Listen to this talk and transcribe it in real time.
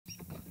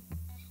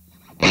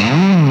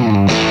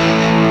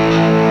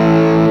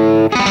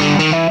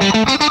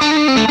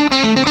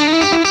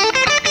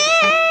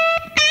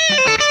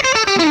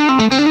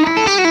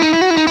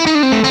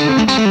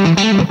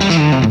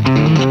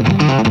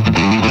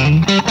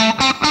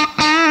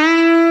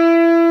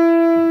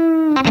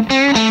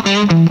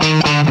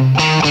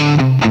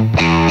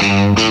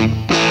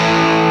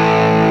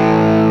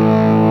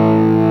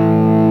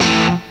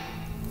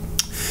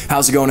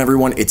How's it going,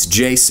 everyone? It's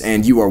Jace,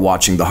 and you are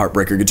watching the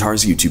Heartbreaker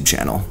Guitars YouTube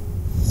channel.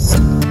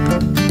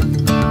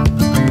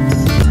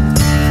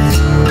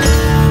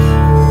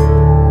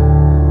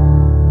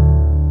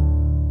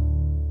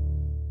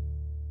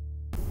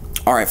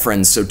 Alright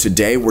friends, so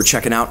today we're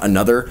checking out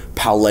another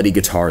Paoletti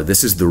guitar.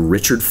 This is the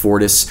Richard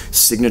Fortus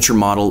Signature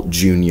Model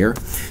Junior,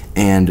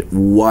 and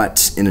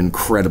what an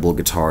incredible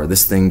guitar.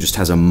 This thing just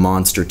has a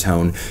monster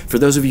tone. For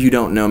those of you who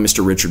don't know,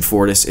 Mr. Richard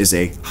Fortus is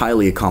a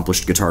highly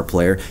accomplished guitar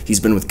player. He's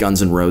been with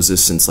Guns N'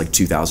 Roses since like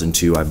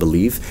 2002, I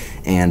believe,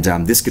 and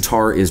this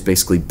guitar is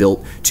basically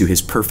built to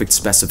his perfect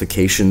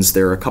specifications.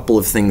 There are a couple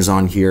of things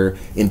on here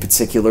in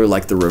particular,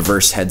 like the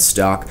reverse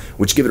headstock,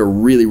 which give it a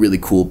really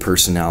cool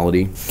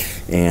personality.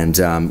 And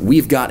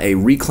we've got a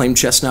reclaimed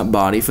chestnut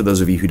body. For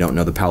those of you who don't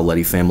know, the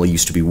Paoletti family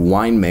used to be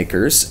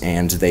winemakers,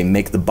 and they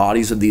make the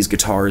bodies of these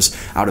guitars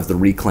out of the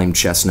reclaimed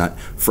chestnut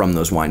from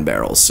those wine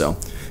barrels. So,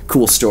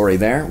 cool story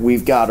there.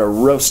 We've got a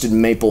roasted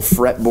maple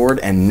fretboard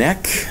and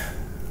neck,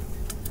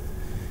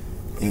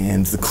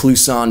 and the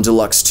Kluson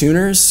Deluxe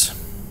tuners.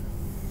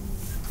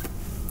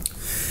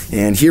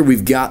 And here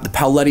we've got the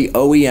Paoletti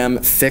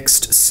OEM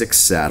fixed 6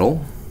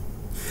 saddle.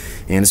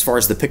 And as far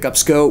as the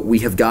pickups go, we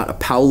have got a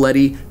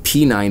Paoletti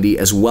P90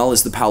 as well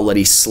as the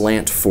Paoletti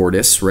Slant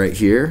Fortus right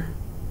here.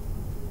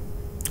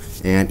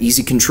 And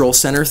easy control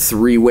center,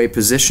 3-way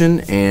position,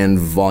 and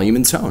volume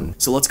and tone.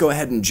 So let's go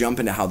ahead and jump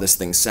into how this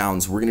thing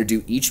sounds. We're going to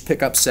do each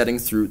pickup setting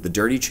through the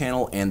dirty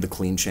channel and the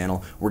clean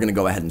channel. We're going to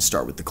go ahead and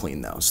start with the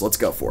clean though. So let's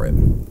go for it.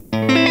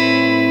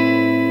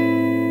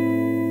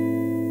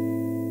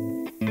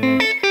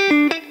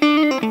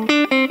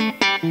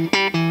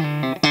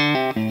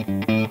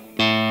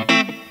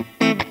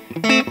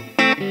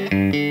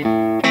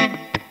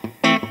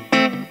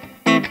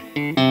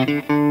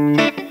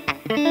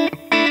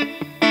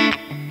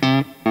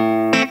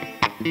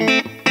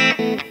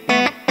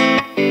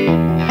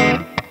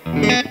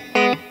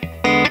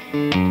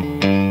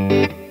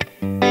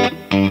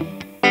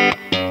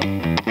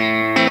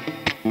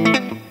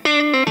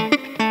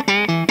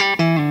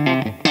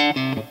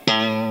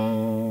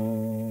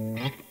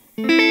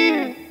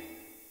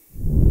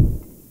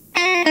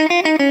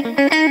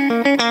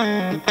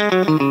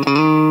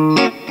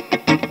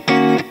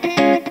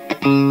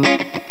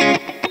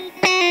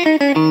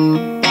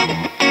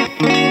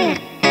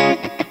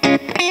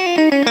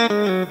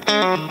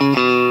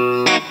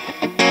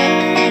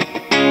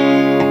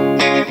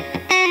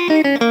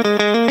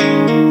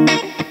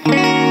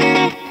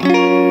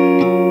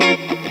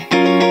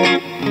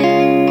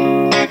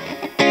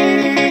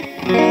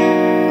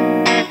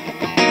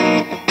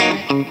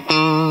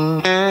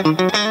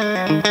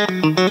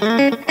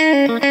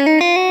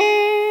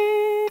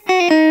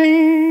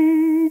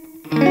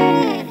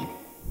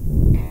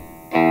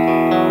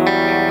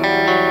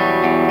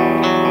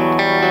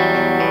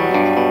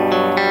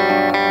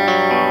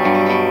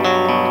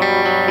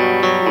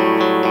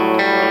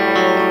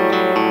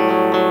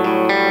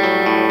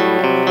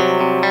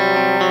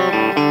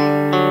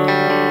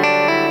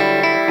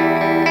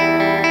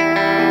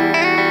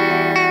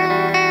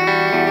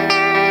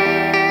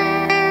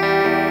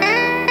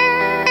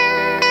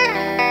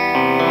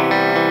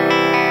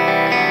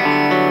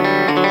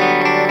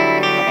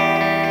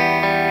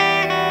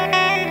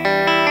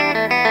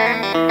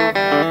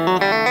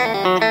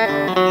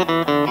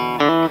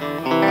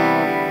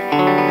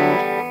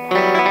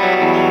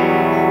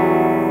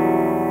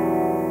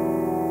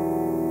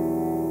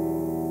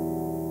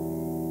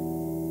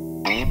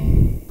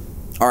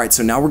 Alright,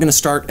 so now we're going to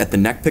start at the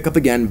neck pickup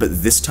again,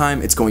 but this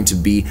time it's going to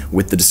be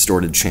with the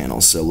distorted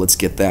channel. So let's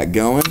get that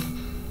going.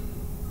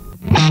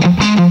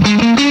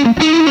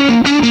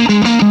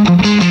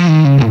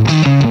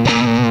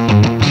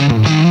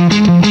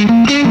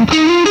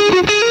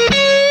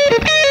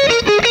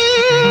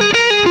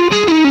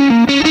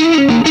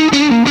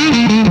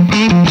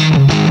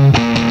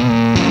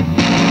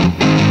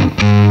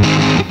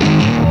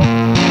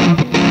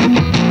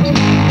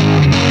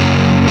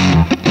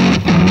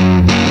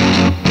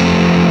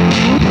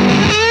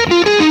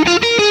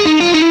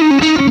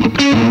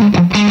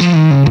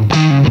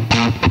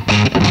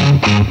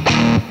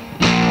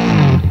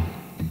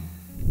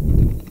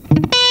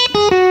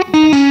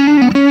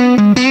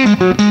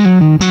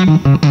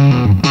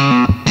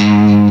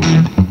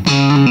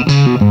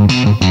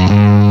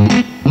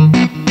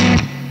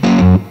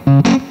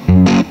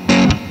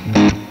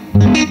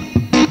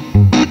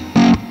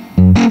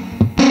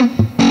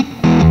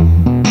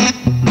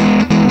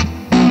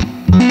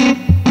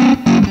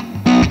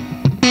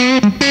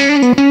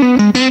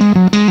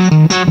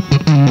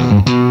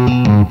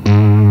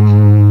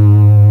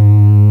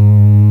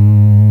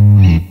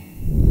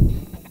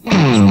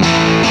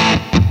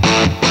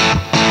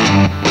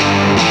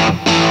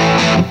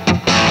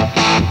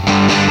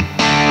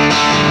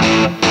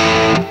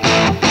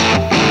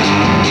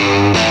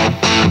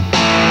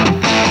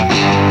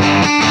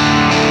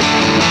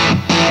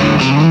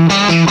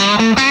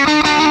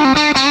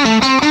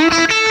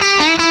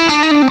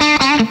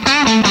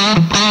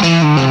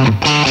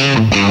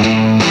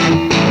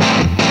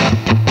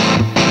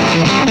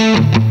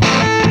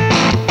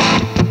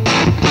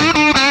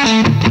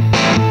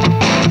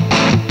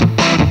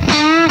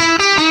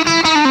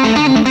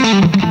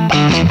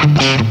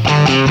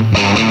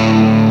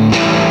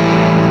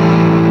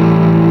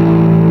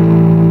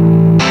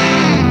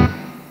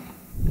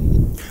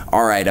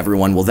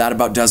 everyone. Well, that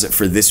about does it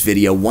for this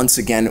video. Once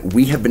again,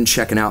 we have been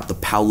checking out the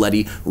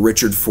Paoletti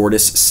Richard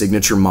Fortus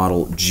Signature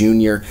Model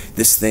Junior.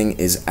 This thing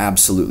is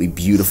absolutely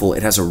beautiful.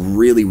 It has a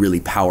really, really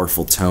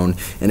powerful tone,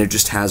 and it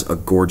just has a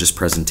gorgeous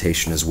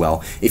presentation as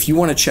well. If you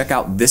want to check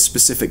out this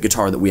specific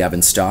guitar that we have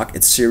in stock,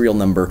 it's serial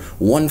number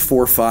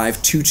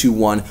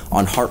 145221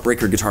 on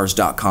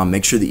heartbreakerguitars.com.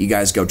 Make sure that you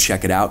guys go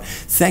check it out.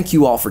 Thank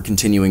you all for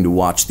continuing to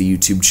watch the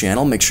YouTube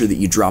channel. Make sure that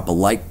you drop a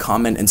like,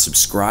 comment, and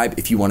subscribe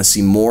if you want to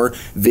see more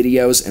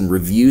videos and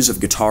reviews of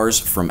guitars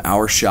from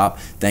our shop.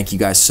 Thank you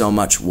guys so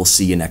much. We'll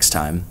see you next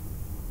time.